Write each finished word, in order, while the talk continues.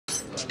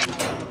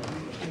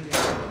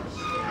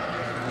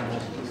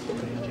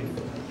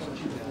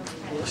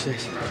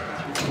What's this?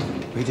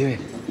 What are you doing?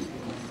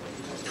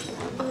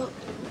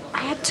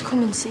 I had to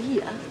come and see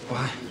you.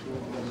 Why?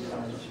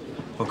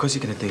 Well, because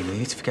you're going to do, you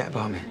need to forget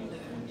about me.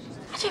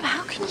 Adam,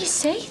 how can you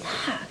say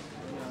that?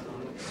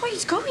 What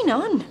is going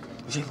on?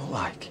 What does it look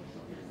like?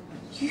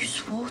 You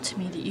swore to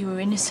me that you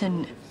were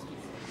innocent.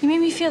 You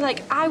made me feel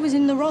like I was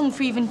in the wrong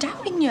for even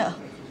doubting you.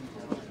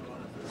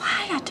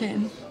 Why,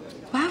 Adam?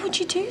 Why would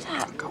you do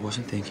that? I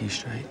wasn't thinking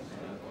straight.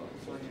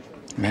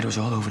 My head was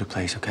all over the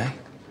place, okay?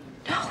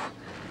 No,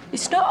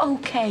 it's not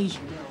okay.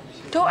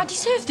 Don't I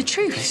deserve the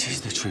truth? This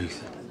is the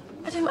truth.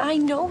 Adam, I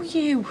know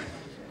you.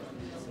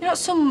 You're not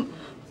some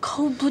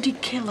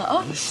cold-blooded killer.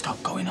 Will you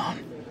stop going on?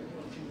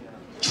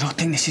 Do you not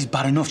think this is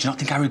bad enough? Do you not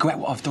think I regret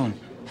what I've done?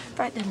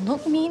 Right, then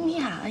look me in the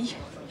eye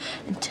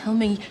and tell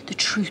me the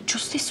truth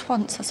just this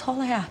once. That's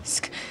all I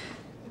ask.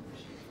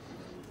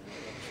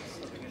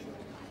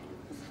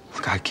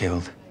 Look, I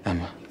killed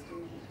Emma.